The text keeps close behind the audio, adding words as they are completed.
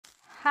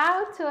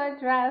how to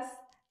address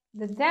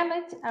the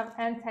damage of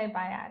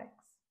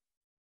antibiotics.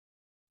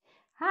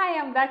 Hi,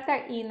 I'm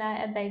Dr.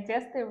 Ina, a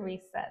Digestive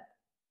Reset.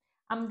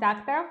 I'm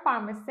Doctor of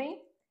Pharmacy,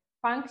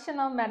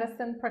 functional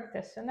medicine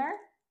practitioner,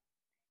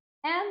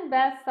 and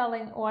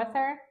best-selling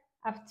author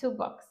of 2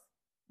 books,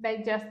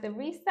 Digestive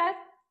Reset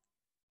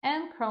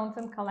and Crohn's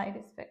and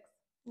Colitis Fix,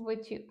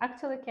 which you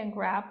actually can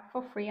grab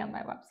for free on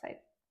my website.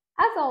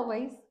 As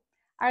always,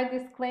 our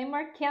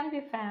disclaimer can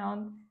be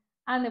found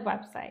on the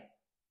website,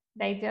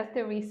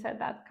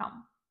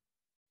 digestivereset.com.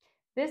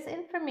 This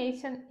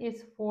information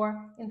is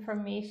for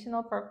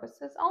informational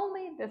purposes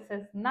only. This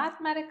is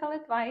not medical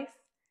advice.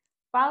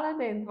 Follow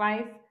the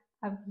advice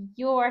of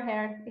your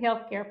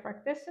healthcare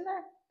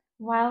practitioner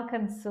while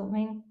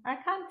consuming our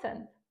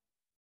content.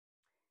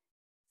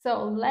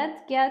 So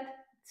let's get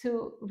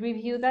to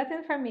review that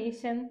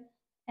information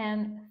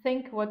and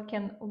think what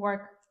can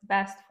work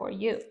best for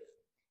you.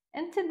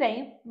 And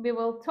today we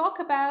will talk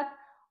about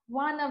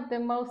one of the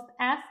most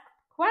asked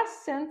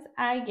questions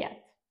I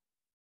get: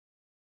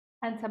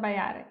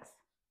 antibiotics,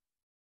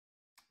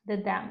 the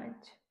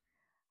damage.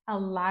 A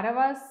lot of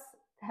us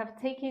have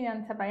taken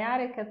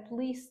antibiotic at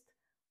least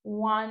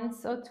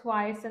once or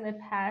twice in the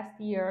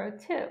past year or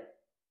two.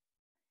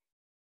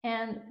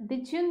 And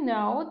did you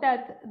know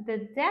that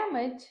the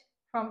damage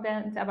from the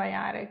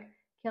antibiotic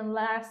can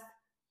last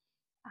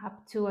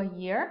up to a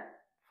year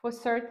for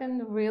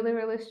certain really,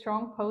 really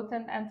strong,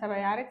 potent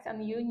antibiotics,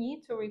 and you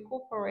need to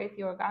recuperate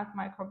your gut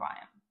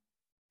microbiome?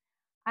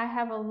 I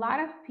have a lot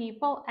of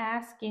people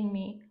asking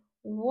me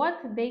what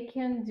they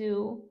can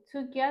do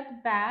to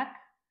get back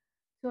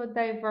to a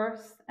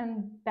diverse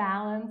and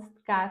balanced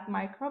gut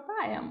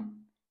microbiome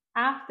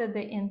after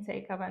the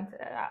intake of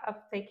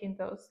taking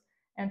those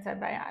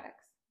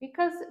antibiotics,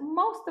 because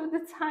most of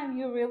the time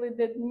you really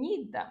didn't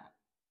need them.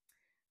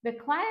 The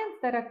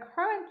clients that are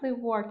currently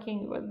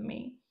working with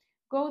me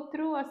go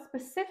through a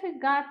specific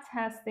gut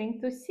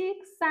testing to see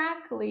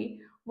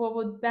exactly what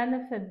would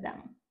benefit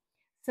them,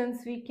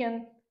 since we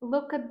can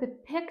look at the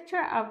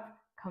picture of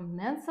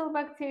commensal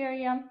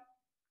bacteria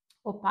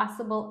or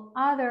possible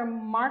other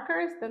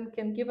markers that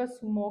can give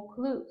us more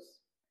clues.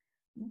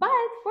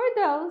 But for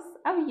those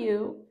of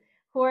you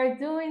who are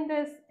doing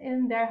this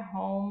in their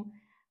home,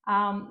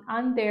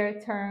 on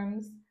their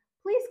terms,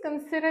 please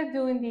consider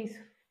doing these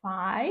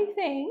 5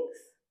 things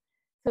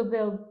to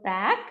build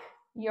back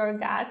your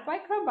gut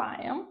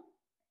microbiome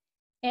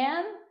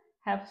and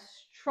have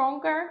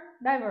stronger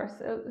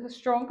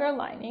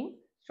lining,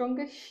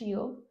 stronger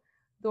shield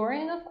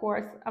during a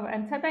course of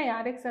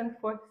antibiotics and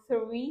for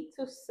 3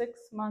 to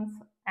 6 months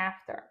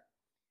after,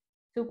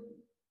 to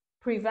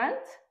prevent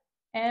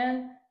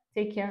and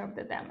take care of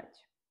the damage.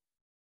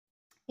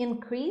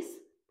 Increase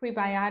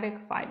prebiotic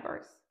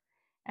fibers.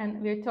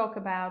 And we talk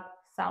about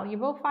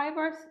soluble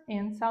fibers,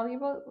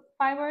 insoluble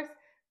fibers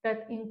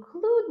that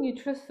include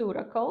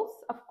nutraceuticals.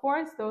 Of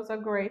course, those are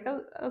great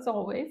as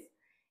always,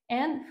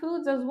 and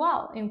foods as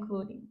well,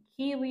 including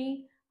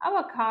kiwi,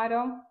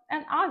 avocado,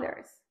 and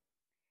others.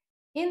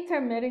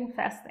 Intermittent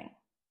fasting,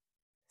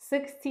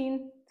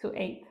 16 to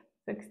 8,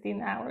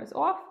 16 hours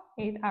off,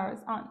 8 hours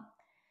on.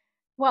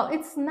 Well,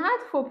 it's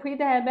not for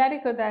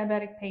pre-diabetic or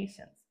diabetic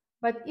patients,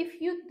 but if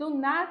you do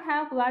not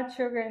have blood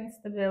sugar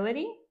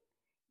instability,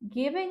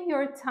 giving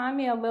your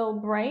tummy a little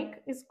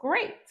break is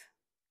great.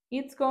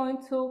 It's going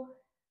to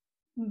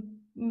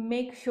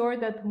make sure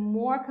that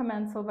more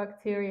commensal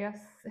bacteria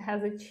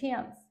has a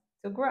chance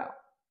to grow.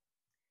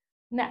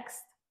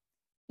 Next,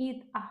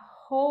 eat a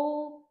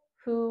whole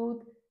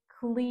food,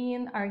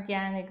 clean,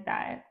 organic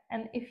diet.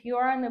 And if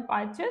you're on a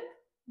budget,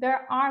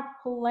 there are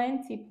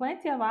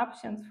plenty of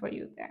options for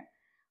you there.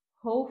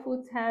 Whole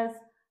Foods has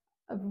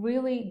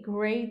really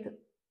great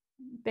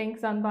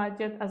things on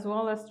budget, as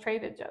well as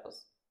Trader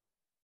Joe's.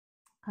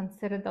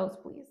 Consider those,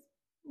 please.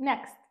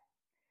 Next,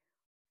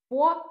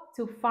 400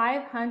 to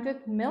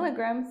 500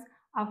 milligrams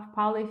of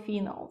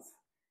polyphenols.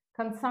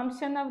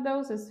 Consumption of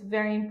those is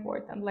very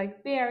important,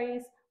 like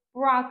berries,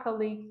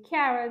 broccoli,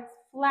 carrots,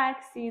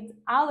 flax seeds,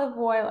 olive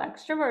oil,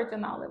 extra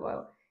virgin olive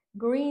oil,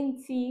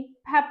 green tea,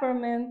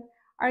 peppermint,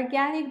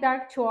 organic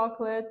dark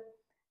chocolate,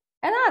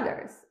 and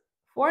others.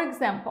 For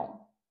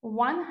example,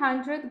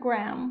 100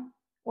 gram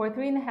or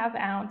 3.5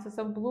 ounces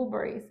of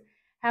blueberries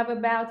have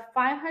about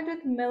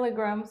 500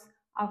 milligrams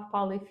of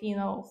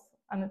polyphenols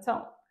on its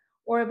own,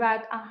 or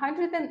about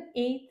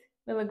 108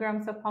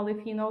 milligrams of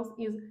polyphenols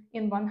is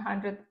in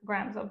 100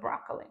 grams of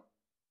broccoli.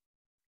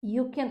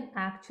 You can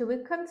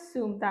actually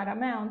consume that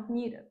amount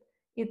needed.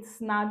 It's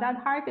not that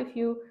hard if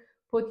you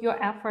put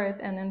your effort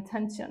and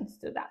intentions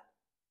to that.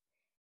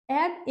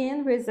 Add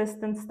in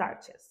resistant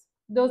starches.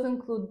 Those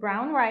include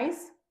brown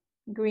rice,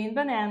 green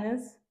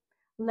bananas,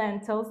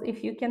 lentils,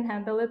 if you can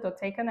handle it or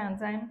take an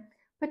enzyme,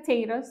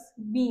 potatoes,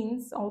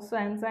 beans, also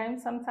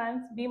enzymes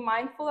sometimes. Be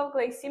mindful of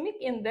glycemic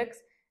index,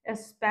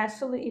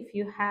 especially if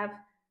you have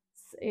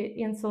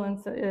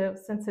insulin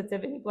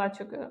sensitivity, blood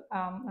sugar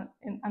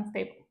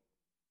unstable.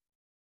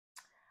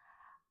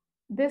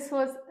 This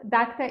was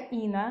Dr.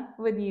 Ina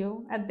with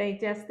you at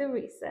Digestive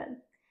Reset.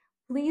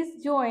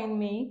 Please join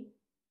me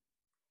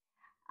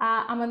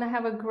I'm going to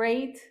have a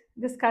great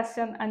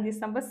discussion on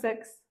December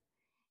 6th.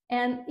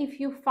 And if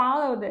you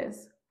follow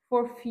this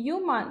for a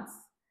few months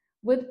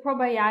with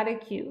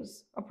probiotic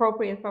use,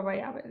 appropriate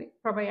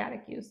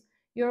probiotic use,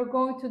 you're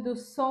going to do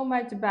so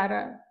much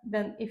better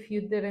than if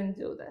you didn't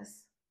do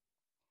this.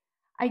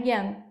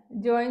 Again,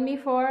 join me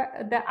for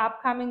the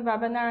upcoming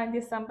webinar on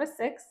December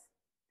 6th.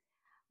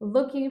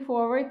 Looking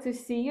forward to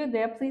see you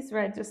there. Please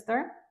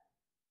register.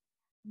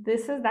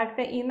 This is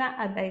Dr. Ina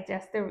at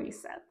Digest the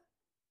Reset.